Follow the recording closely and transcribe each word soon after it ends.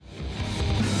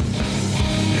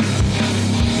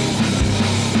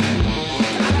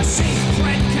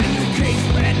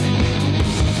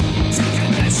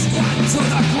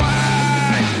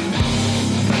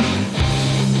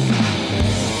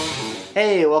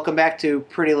Welcome back to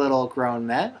Pretty Little Grown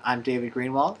Men. I'm David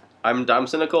Greenwald. I'm Dom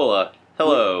Sinicola.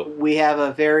 Hello. We have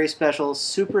a very special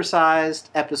supersized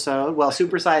episode. Well,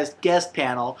 supersized guest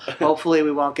panel. Hopefully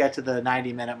we won't get to the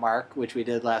 90-minute mark, which we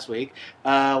did last week.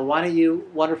 Why don't you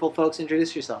wonderful folks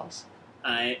introduce yourselves?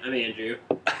 Hi, I'm Andrew.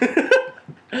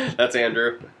 That's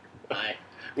Andrew. Hi.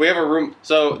 We have a room.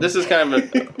 So this is kind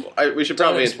of we should Don't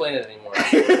probably explain it anymore.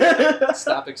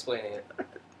 Stop explaining it.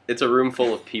 It's a room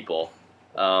full of people.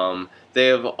 They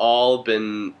have all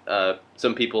been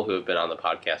some people who have been on the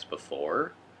podcast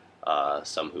before,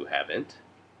 some who haven't.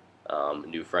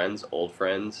 New friends, old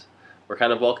friends. We're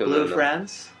kind of welcoming Blue them.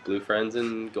 friends? Blue friends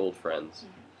and gold friends.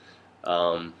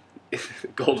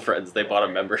 Gold friends. They bought a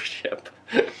membership.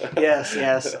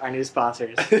 Yes, our new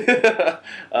sponsors.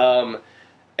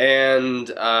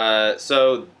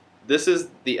 So this is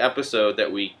the episode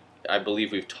that I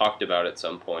believe we've talked about at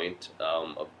some point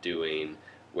of doing,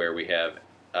 where we have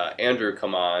Andrew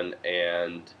come on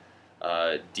and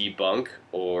debunk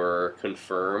or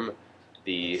confirm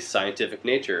the scientific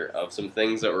nature of some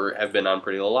things that have been on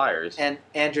Pretty Little Liars. And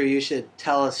Andrew, you should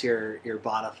tell us your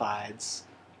bona fides,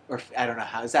 or I don't know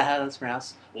is that how that's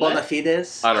pronounced? Bona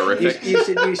fides. Honorific.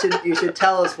 You should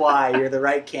tell us why you're the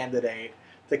right candidate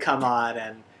to come on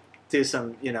and do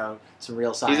some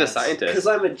real science. He's a scientist. Because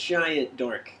I'm a giant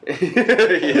dork.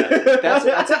 Yeah.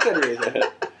 That's a good reason.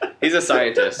 He's a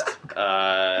scientist.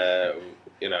 I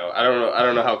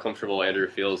don't know how comfortable Andrew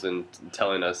feels in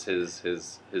telling us his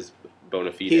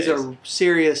bona fides. He's a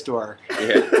serious dork.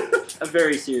 Yeah. A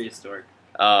very serious dork.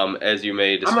 As you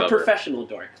may discover. I'm a professional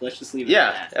dork. Let's just leave it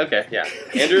at that. Okay, yeah.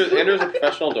 Andrew's a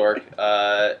professional dork,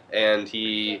 and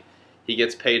he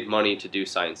gets paid money to do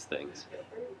science things.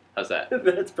 How's that?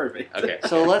 That's perfect. Okay.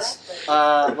 So let's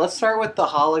start with the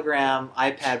hologram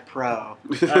iPad Pro.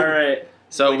 All right.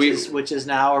 So which is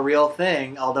now a real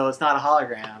thing, although it's not a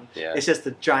hologram. Yeah. It's just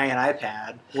a giant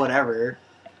iPad. Whatever.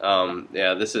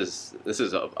 This is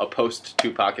a post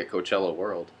Tupac at Coachella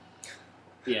world.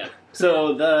 Yeah.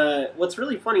 So what's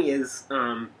really funny is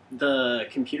the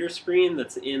computer screen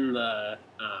that's in the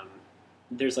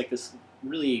there's like this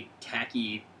really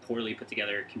tacky, poorly put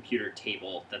together computer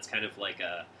table that's kind of like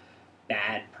a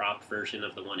bad prop version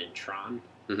of the one in Tron,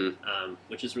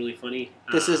 which is really funny.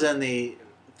 This is in the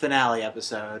finale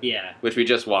episode. Yeah. Which we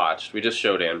just watched. We just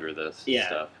showed Andrew this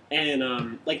stuff. And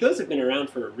those have been around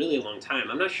for a really long time.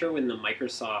 I'm not sure when the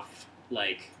Microsoft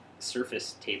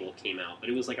Surface table came out, but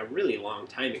it was like a really long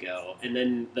time ago. And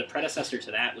then the predecessor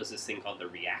to that was this thing called the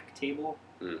React table,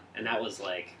 and that was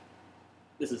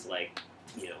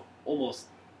almost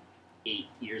 8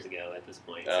 years ago at this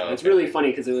point. So it's really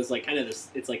funny because it was like kind of this.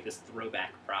 It's like this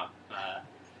throwback prop.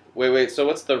 Wait. So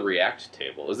what's the React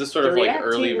table? Is this sort of like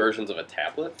early versions of a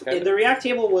tablet? The React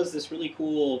table was this really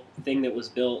cool thing that was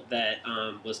built that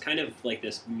was kind of like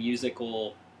this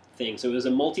musical thing. So it was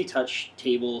a multi-touch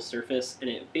table surface, and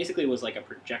it basically was like a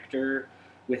projector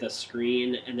with a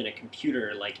screen and then a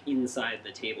computer like inside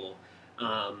the table.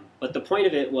 But the point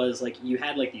of it was like you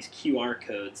had like these QR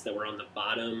codes that were on the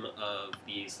bottom of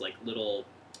these like little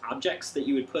objects that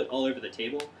you would put all over the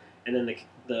table, and then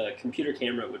the computer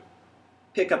camera would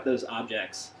pick up those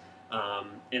objects,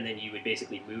 and then you would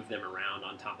basically move them around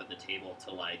on top of the table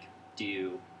to like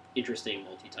do interesting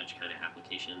multi-touch kind of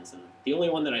applications. And the only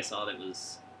one that I saw that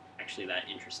was actually that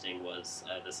interesting was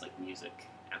this like music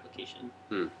application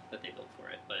that they built for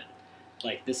it. But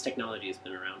like this technology has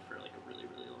been around for like a really,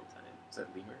 really long time. Is that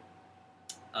Lemur?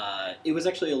 It was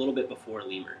actually a little bit before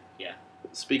Lemur. Yeah.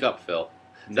 Speak up, Phil.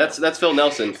 That's Phil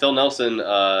Nelson. Phil Nelson,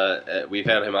 we've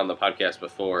had him on the podcast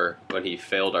before when he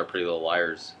failed our Pretty Little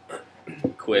Liars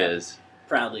quiz.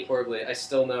 Proudly. Horribly. I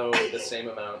still know the same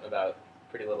amount about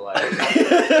Pretty Little Liars.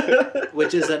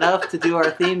 Which is enough to do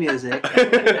our theme music.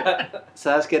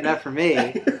 So that's good enough for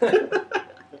me.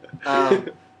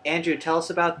 Andrew, tell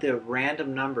us about the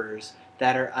random numbers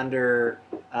that are under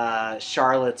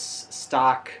Charlotte's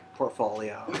stock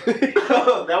portfolio.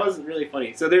 Oh, that was really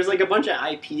funny. So there's like a bunch of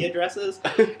IP addresses,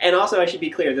 and also I should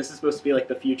be clear, this is supposed to be like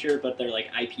the future, but they're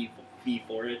like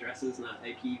IPv4 addresses, not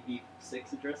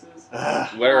IPv6 addresses.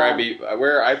 Where are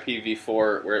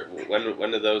IPv4?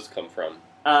 When did those come from?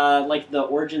 Like the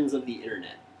origins of the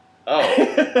internet.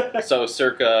 Oh, so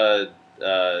circa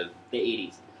the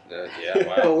 80s. Yeah,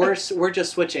 wow. But we're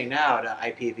just switching now to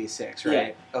IPv6,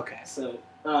 right? Yeah. Okay. So,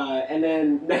 and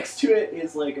then next to it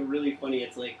is like a really funny.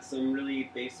 It's like some really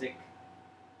basic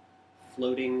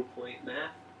floating point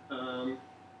math,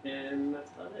 and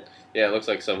that's about it. Yeah, it looks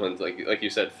like someone's like you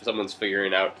said, someone's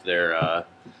figuring out their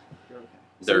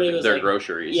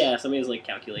groceries. Yeah, somebody was like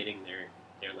calculating their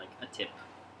like a tip.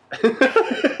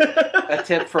 A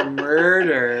tip for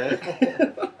murder.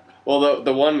 Well,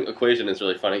 the one equation is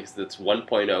really funny because it's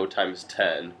 1.0 times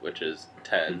 10, which is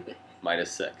 10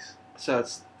 minus 6. So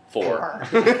it's 4.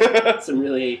 Some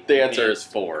really The answer is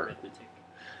advanced 4. arithmetic.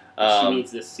 She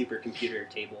needs this supercomputer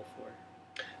table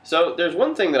for. So there's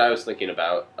one thing that I was thinking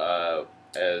about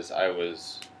as I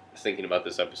was thinking about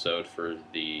this episode for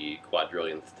the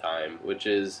quadrillionth time, which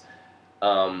is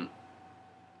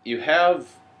you have,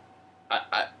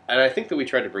 and I think that we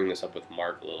tried to bring this up with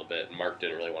Mark a little bit, and Mark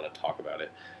didn't really want to talk about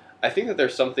it. I think that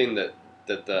there's something that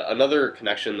another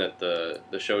connection that the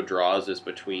show draws is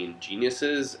between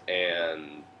geniuses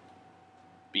and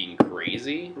being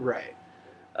crazy. right.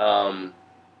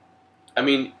 I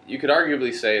mean, you could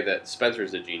arguably say that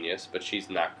Spencer's a genius, but she's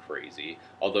not crazy.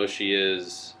 Although she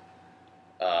is,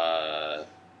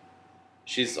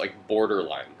 she's like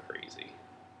borderline crazy.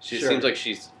 She Sure. seems like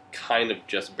she's kind of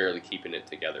just barely keeping it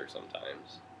together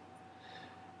sometimes.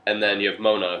 And then you have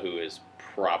Mona, who is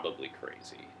probably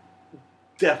crazy.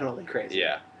 Definitely crazy.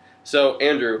 Yeah. So,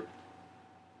 Andrew,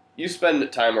 you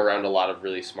spend time around a lot of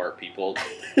really smart people.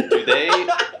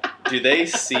 Do they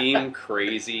seem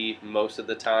crazy most of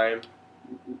the time?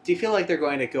 Do you feel like they're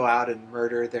going to go out and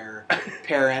murder their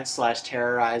parents /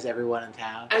 terrorize everyone in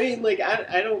town? I mean, like,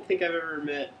 I don't think I've ever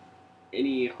met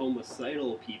any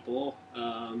homicidal people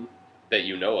That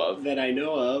you know of. that I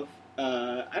know of.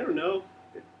 I don't know,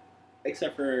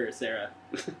 except for Sarah.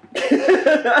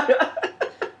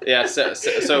 Yeah,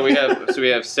 so we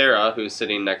have Sarah, who's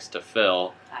sitting next to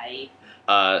Phil.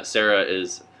 Hi. Sarah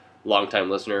is longtime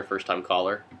listener, first time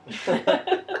caller.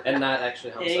 And not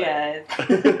actually Hey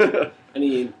homicidal. guys. I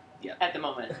mean, At the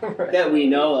moment. that we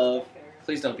know of.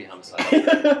 Please don't be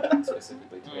homicidal.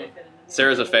 Specifically to me.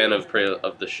 Sarah's a fan of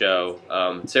the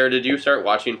show. Sarah, did you start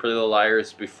watching Pretty Little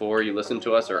Liars before you listened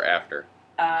to us or after?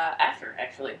 After,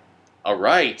 actually. All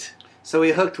right. So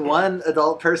we hooked one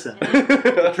adult person.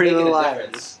 Mhm. Pretty Little Making a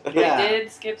Liars. difference. Yeah. I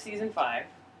did skip season 5.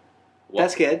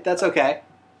 That's good. That's okay.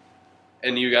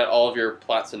 And you got all of your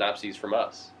plot synopses from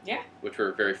us. Yeah. Which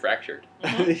were very fractured.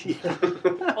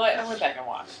 Mhm. Well, I went back and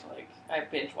watched. Like, I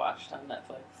binge watched on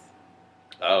Netflix.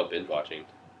 Oh, binge watching.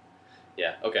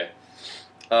 Yeah, okay.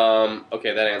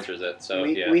 Okay, that answers it. So,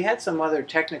 yeah. we had some other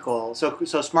technical. So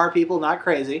smart people, not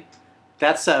crazy.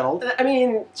 That's settled. I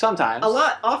mean, Sometimes.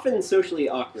 often socially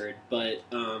awkward, but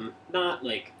not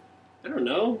like, I don't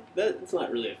know. That's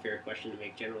not really a fair question to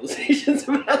make generalizations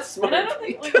about smart And I don't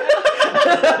think, people. like,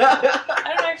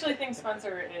 I don't actually think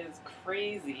Spencer is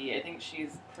crazy. I think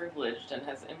she's privileged and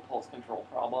has impulse control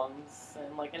problems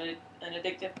and like an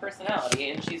addictive personality,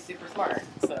 and she's super smart.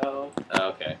 So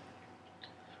Okay.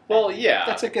 Well, yeah.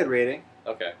 That's a good rating.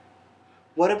 Okay.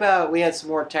 What about, we had some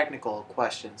more technical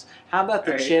questions. How about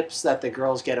the All right. chips that the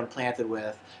girls get implanted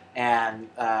with and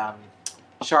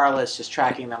Charlotte's just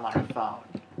tracking them on her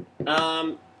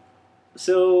phone?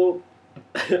 So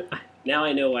now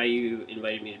I know why you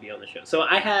invited me to be on the show. So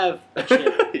I have a chip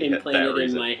Yeah, implanted that in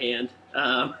reason. my hand,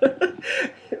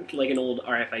 like an old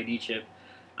RFID chip.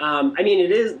 I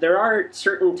mean, there are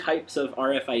certain types of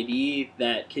RFID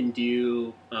that can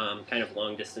do kind of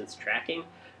long distance tracking.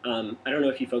 I don't know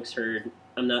if you folks heard.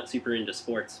 I'm not super into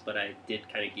sports, but I did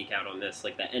kind of geek out on this.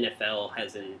 Like the NFL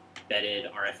has embedded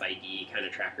RFID kind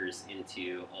of trackers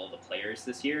into all the players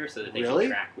this year, so that they Really?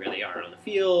 can track where they are on the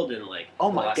field and like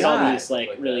Oh my Last get all god. these like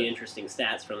Like really that. interesting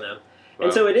stats from them. Wow.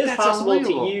 And so it is That's possible to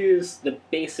unbelievable. use the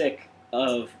basic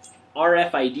of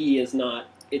RFID is not.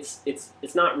 It's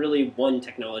not really one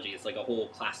technology. It's like a whole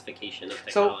classification of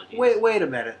So technologies. wait a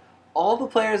minute. All the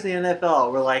players in the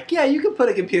NFL were like, yeah, you can put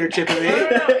a computer chip in me. no,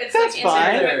 it's That's like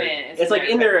fine. in their equipment. It's like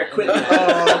in their equipment.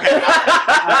 Oh,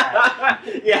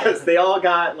 okay. Yes, they all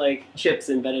got like chips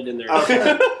embedded in their.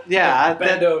 Okay. Yeah,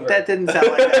 Bend over. that didn't sound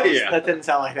like that was, Yeah. that didn't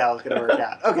sound like that was going to work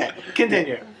out. Okay,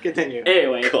 continue.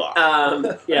 Anyway, Cough.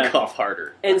 yeah. Cough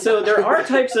harder. And so there are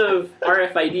types of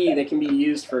RFID that can be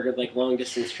used for like long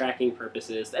distance tracking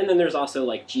purposes, and then there's also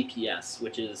like GPS,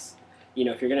 which is, you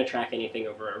know, if you're going to track anything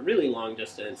over a really long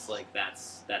distance, like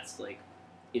that's like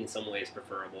in some ways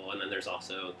preferable. And then there's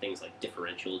also things like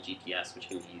differential GPS, which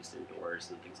can be used indoors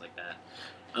and things like that.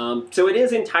 So it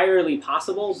is entirely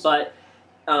possible, but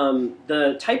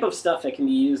the type of stuff that can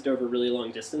be used over really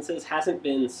long distances hasn't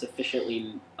been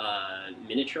sufficiently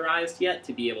miniaturized yet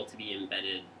to be able to be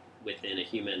embedded within a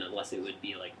human, unless it would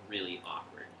be like really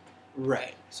awkward.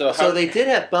 Right. So, So they did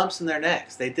have bumps in their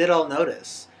necks. They did all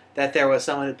notice that there was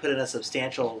someone who put in a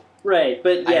substantial. Right,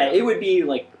 but yeah, I- it would be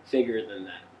like bigger than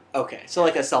that. Okay, so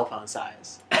like a cell phone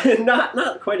size,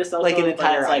 not quite a cell like phone, an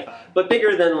entire but it's iPhone. but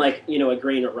bigger than like, you know, a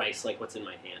grain of rice, like what's in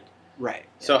my hand. Right.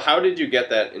 So how did you get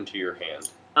that into your hand?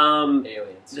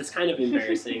 Aliens. That's kind of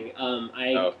embarrassing.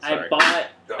 I Oh, sorry. bought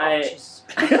Oh, I Jesus.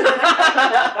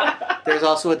 There's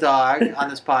also a dog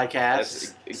on this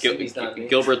podcast. That's Stevie's not me.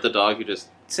 Gilbert the dog who just.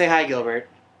 Say hi, Gilbert.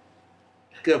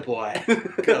 Good boy.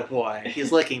 Good boy.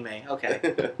 He's licking me.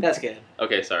 Okay, that's good.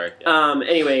 Okay, sorry. Yeah.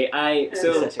 Anyway,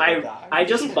 Such a good dog. I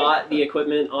just bought the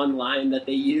equipment online that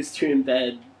they use to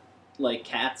embed like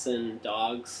cats and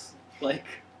dogs like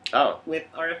Oh. with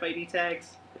RFID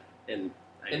tags, and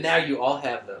now you all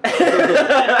have them.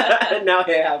 now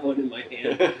I have one in my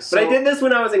hand. But I did this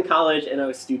when I was in college, and I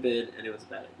was stupid, and it was a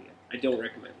bad idea. I don't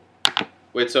recommend it.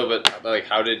 Wait, so but like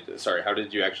how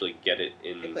did you actually get it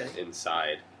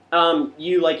inside?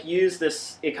 You like use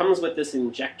this. It comes with this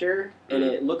injector, and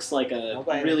it looks like a No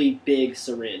biting. really big No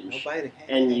syringe. biting.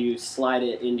 And you slide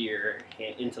it into your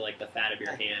hand, into like the fat of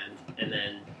your hand, and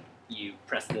then you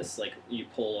press this, like you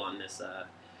pull on this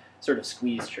sort of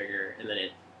squeeze trigger, and then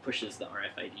it pushes the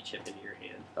RFID chip into your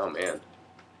hand. Oh man.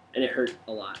 And it hurt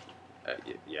a lot.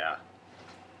 Yeah,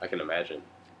 I can imagine.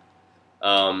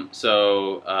 Something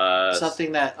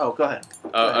that. Oh, go ahead.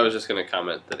 I was just going to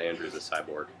comment that Andrew's a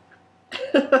cyborg.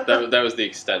 That was the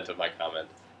extent of my comment.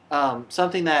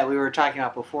 Something that we were talking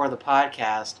about before the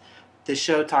podcast. The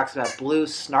show talks about blue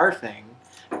snarfing.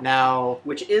 Now,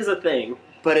 Which is a thing.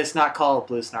 but it's not called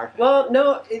blue snarfing. Well,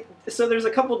 no. So there's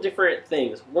a couple different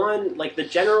things. One, like the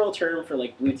general term for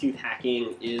like Bluetooth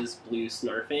hacking is blue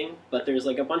snarfing, but there's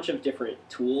like a bunch of different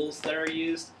tools that are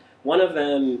used. One of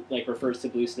them like refers to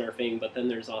blue snarfing, but then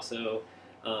there's also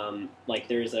like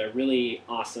there's a really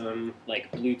awesome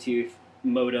like Bluetooth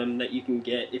modem that you can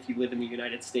get if you live in the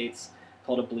United States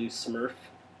called a Blue Smurf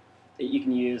that you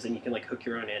can use, and you can like hook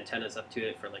your own antennas up to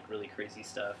it for like really crazy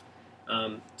stuff.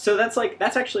 So that's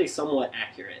actually somewhat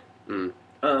accurate. Mm.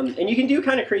 And you can do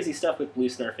kind of crazy stuff with blue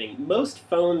snarfing. Most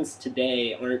phones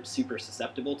today aren't super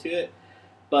susceptible to it,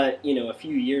 but you know, a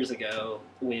few years ago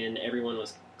when everyone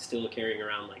was still carrying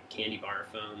around like candy bar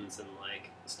phones and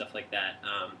like stuff like that,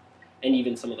 and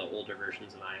even some of the older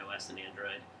versions of iOS and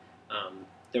Android,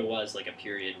 there was like a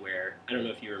period where, I don't know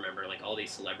if you remember, like all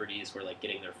these celebrities were like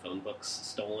getting their phone books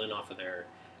stolen off of their,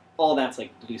 all that's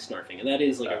like blue snarfing, and that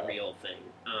is like a real thing.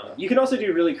 You can also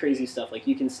do really crazy stuff, like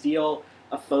you can steal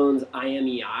a phone's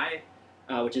IMEI,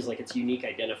 which is like its unique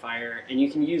identifier, and you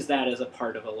can use that as a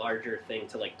part of a larger thing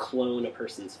to like clone a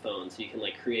person's phone, so you can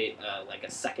like create like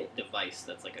a second device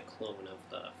that's like a clone of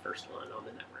the first one on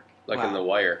the network. Like Wow. in The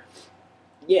Wire.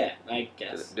 Yeah, I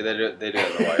guess. They do it in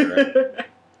The Wire, right?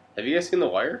 Have you guys seen The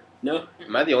Wire? No?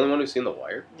 Am I the only one who's seen The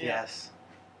Wire? Yes.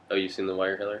 Oh, you've seen The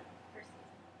Wire, Hillary?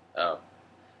 Oh.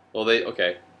 Well,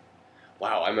 okay.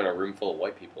 Wow, I'm in a room full of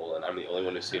white people, and I'm the only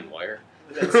one who's seen Wire.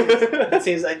 That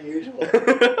seems unusual.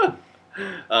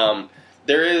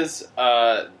 There is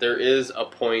a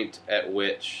point at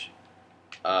which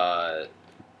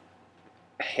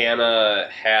Hannah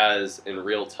has, in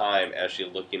real time, as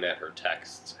she's looking at her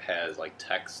texts, has like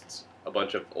a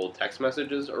bunch of old text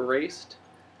messages erased.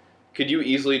 Could you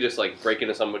easily just like break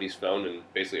into somebody's phone and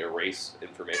basically erase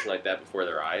information like that before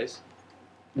their eyes?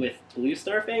 With blue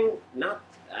snarfing? Not,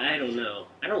 I don't know.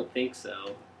 I don't think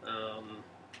so.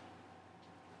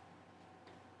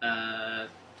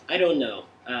 I don't know.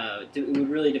 It would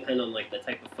really depend on like the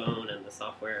type of phone and the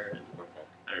software, and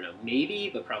I don't know. Maybe,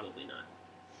 but probably not.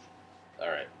 All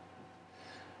right.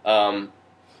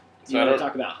 Do you want to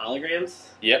talk about holograms?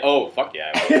 Yeah. Oh, fuck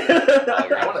yeah. I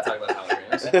want to talk about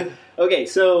holograms. Okay,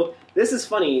 so this is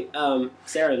funny.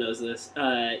 Sarah knows this.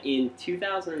 In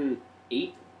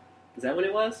 2008, is that when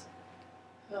it was?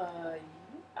 Yeah,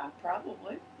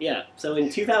 probably. Yeah, so in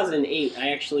 2008,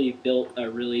 I actually built a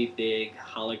really big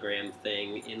hologram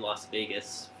thing in Las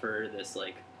Vegas for this,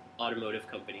 like, automotive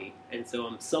company. And so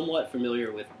I'm somewhat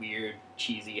familiar with weird,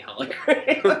 cheesy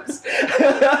holograms.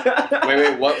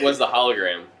 Wait, what was the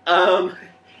hologram?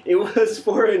 It was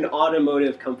for an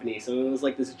automotive company, so it was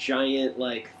like this giant,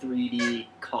 like, 3D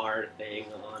car thing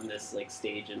on this, like,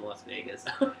 stage in Las Vegas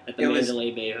at the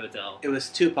Mandalay Bay Hotel. It was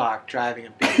Tupac driving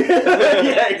a beat.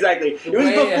 Yeah, exactly. It was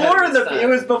Way ahead before of its time. it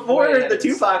was before Way ahead the of its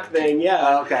Tupac time. thing. Yeah.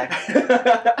 Oh, okay.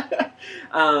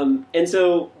 And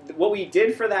so what we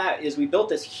did for that is we built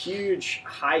this huge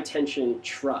high tension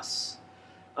truss.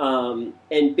 And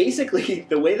basically,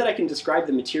 the way that I can describe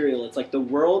the material, it's like the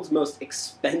world's most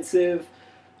expensive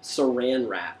saran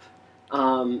wrap.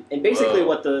 And basically Whoa.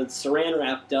 what the saran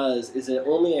wrap does is it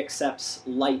only accepts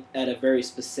light at a very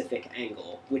specific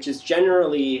angle, which is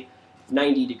generally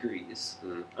 90 degrees.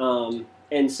 And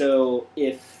so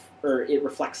it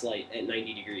reflects light at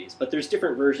 90 degrees, but there's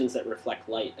different versions that reflect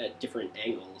light at different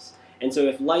angles. And so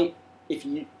if light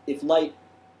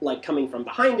like coming from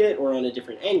behind it or on a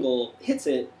different angle hits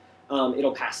it,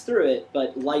 it'll pass through it,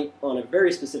 but light on a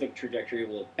very specific trajectory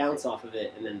will bounce off of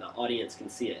it, and then the audience can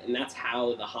see it. And that's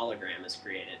how the hologram is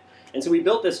created. And so we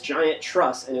built this giant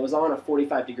truss, and it was on a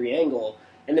 45-degree angle,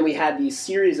 and then we had these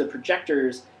series of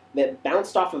projectors that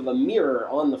bounced off of a mirror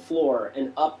on the floor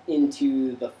and up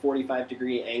into the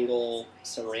 45-degree angle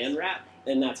saran wrap,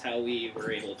 and that's how we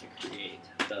were able to create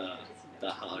the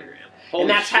hologram. Holy and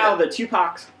that's shit. how the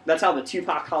Tupac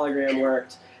hologram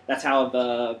worked. That's how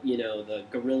the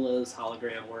Gorillaz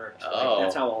hologram worked. Oh.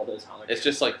 That's how all those holograms. It's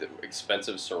just like the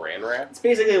expensive saran wrap. It's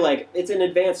basically like it's an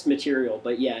advanced material,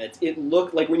 but yeah, it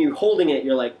looked like when you're holding it,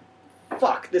 you're like,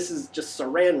 fuck, this is just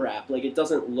saran wrap. Like it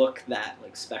doesn't look that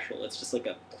like special. It's just like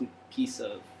a piece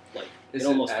of like. Is it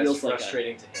almost as feels like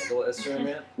frustrating to handle as Saran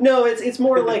Wrap? No, it's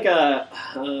more like a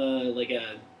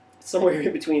somewhere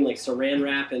in between like saran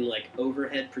wrap and like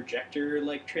overhead projector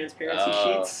like transparency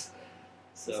sheets.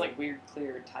 So It's like weird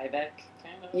clear Tyvek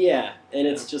kind of. yeah, and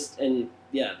it's just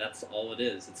that's all it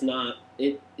is. It's not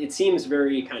it seems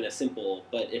very kind of simple,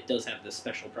 but it does have this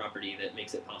special property that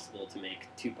makes it possible to make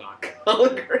Tupac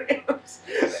holograms.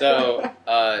 So,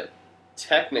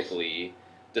 technically,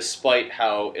 despite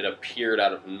how it appeared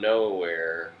out of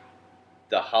nowhere,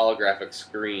 the holographic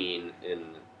screen in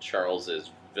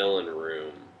Charles's villain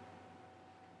room,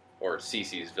 or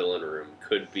Cece's villain room,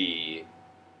 could be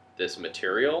this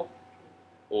material,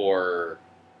 or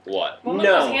what? Well, No.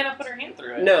 because Hannah put her hand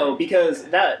through it. No, because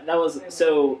that was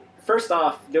so. First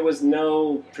off, there was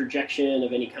no projection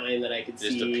of any kind that I could It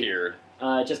just see. appeared.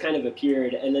 It just kind of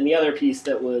appeared, and then the other piece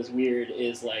that was weird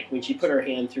is like when she put her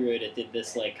hand through it, it did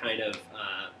this like kind of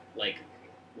like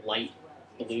light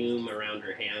bloom around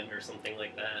her hand or something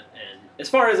like that. And as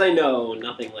far as I know,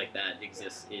 nothing like that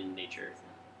exists in nature,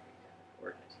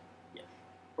 or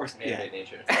Or, yeah. Man-made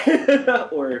nature.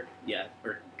 or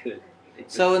could.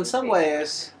 So in some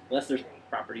ways, Unless there's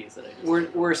properties that I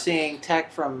just we're seeing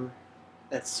tech from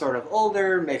that's sort of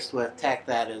older mixed with tech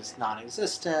that is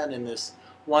non-existent in this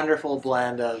wonderful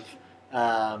blend of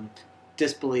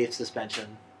disbelief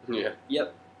suspension. Yeah.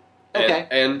 Yep. Okay.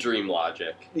 And dream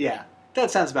logic. Yeah,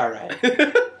 that sounds about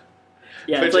right.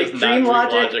 Yeah, Which it's like is not dream dream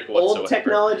logic, logic old whatsoever.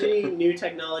 technology, new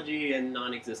technology, and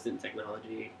non-existent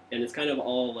technology, and it's kind of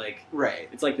all like Right.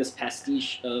 it's like this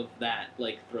pastiche of that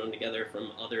like thrown together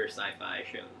from other sci-fi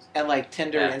shows. And like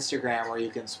Tinder Yeah. and Instagram where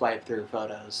you can swipe through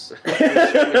photos,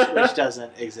 which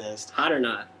doesn't exist. Hot or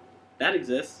not, that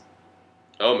exists.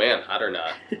 Oh man, hot or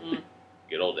not? Mm.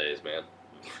 Good old days, man.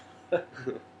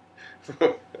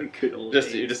 Good old You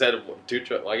days. just had two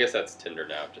choices. Well, I guess that's Tinder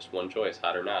now. Just one choice,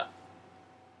 hot or not.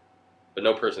 But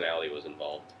no personality was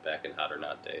involved back in hot or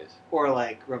not days. Or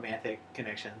like romantic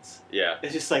connections. Yeah,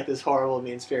 It's just like this horrible,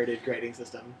 mean-spirited grading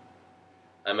system.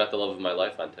 I met the love of my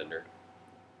life on Tinder.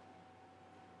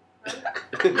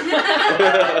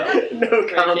 No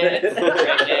comment.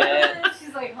 Cricket.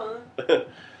 She's like,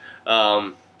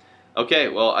 huh? Okay,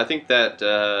 well, I think that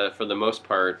for the most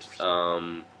part,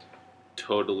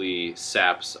 totally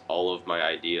saps all of my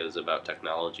ideas about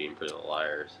technology and Pretty Little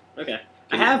Liars. Okay,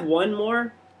 I have one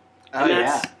more. Oh, And yeah.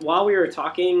 that's, while we were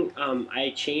talking,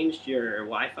 I changed your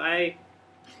Wi-Fi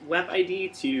web ID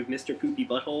to Mr. Poopy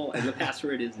Butthole, and the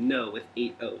password is no with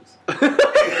 8 O's.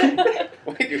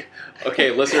 Wait,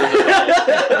 okay, listeners,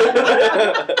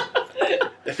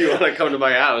 if you want to come to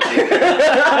my house, You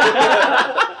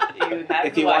have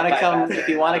If the you want to Wi-Fi come, password. if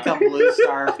you want to come, blue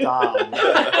scarf Tom.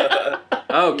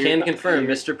 Oh, can You're- confirm,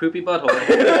 you're- Mr. Poopy Butthole.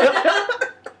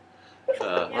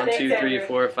 Yeah, 1, thanks, 2, 3, Andrew.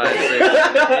 4, 5, 6,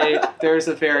 7, 8. There's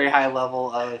a very high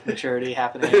level of maturity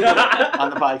happening on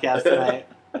the podcast tonight.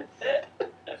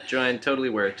 Join totally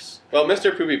works. well,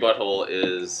 Mr. Poopy Butthole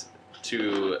is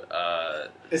to.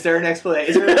 Is there an explanation?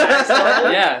 Is there a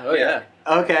backstory? Yeah, oh yeah.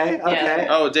 Okay. Okay.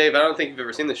 Oh, Dave, I don't think you've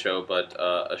ever seen the show, but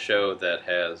a show that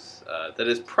has that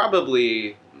is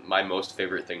probably my most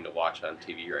favorite thing to watch on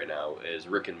TV right now is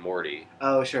Rick and Morty.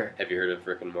 Oh, sure. Have you heard of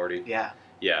Rick and Morty? Yeah.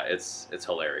 Yeah, it's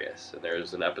hilarious. And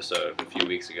there's an episode a few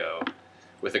weeks ago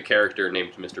with a character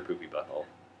named Mr. Poopy Butthole.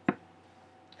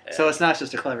 So it's not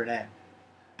just a clever name.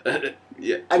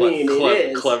 Yeah, I mean, it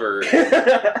is. clever.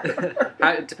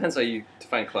 It depends how you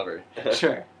define clever.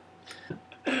 Sure.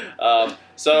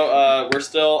 So we're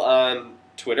still on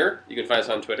Twitter. You can find us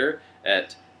on Twitter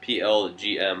at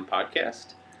PLGM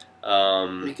Podcast.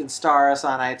 You can star us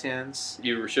on iTunes.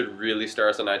 You should really star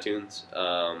us on iTunes.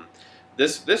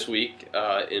 This week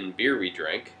in Beer We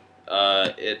Drank,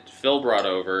 Phil brought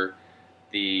over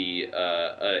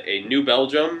a New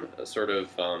Belgium sort of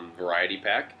variety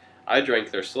pack. I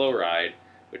drank their Slow Ride,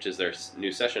 which is their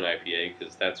new session IPA,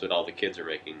 because that's what all the kids are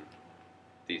making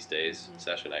these days,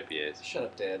 session IPAs. Shut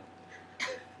up, Dad.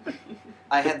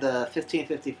 I had the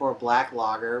 1554 Black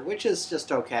Lager, which is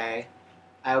just okay.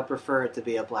 I would prefer it to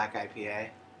be a black IPA.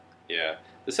 Yeah,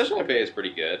 the Session IPA is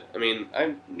pretty good. I mean,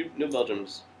 New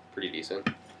Belgium's pretty decent.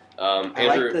 I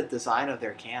Andrew, like the design of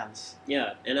their cans.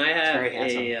 Yeah, and I have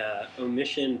very a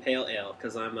Omission Pale Ale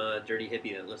because I'm a dirty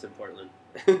hippie that lives in Portland.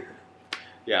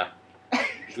 yeah,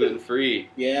 gluten free.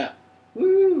 Yeah.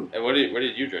 Woo! And what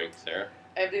did you drink, Sarah?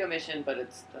 I have the Omission, but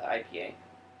it's the IPA.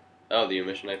 Oh, the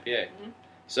Omission IPA. Mhm.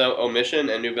 So Omission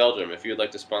and New Belgium, if you'd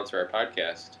like to sponsor our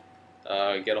podcast,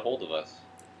 get a hold of us.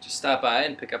 Just stop by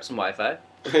and pick up some Wi-Fi.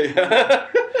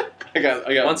 I got.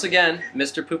 Once again,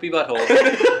 Mr. Poopy Butthole.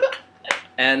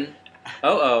 N-O-O-O-O-O-O-O.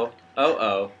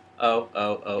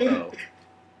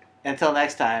 Until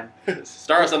next time.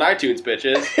 Star us on iTunes,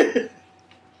 bitches.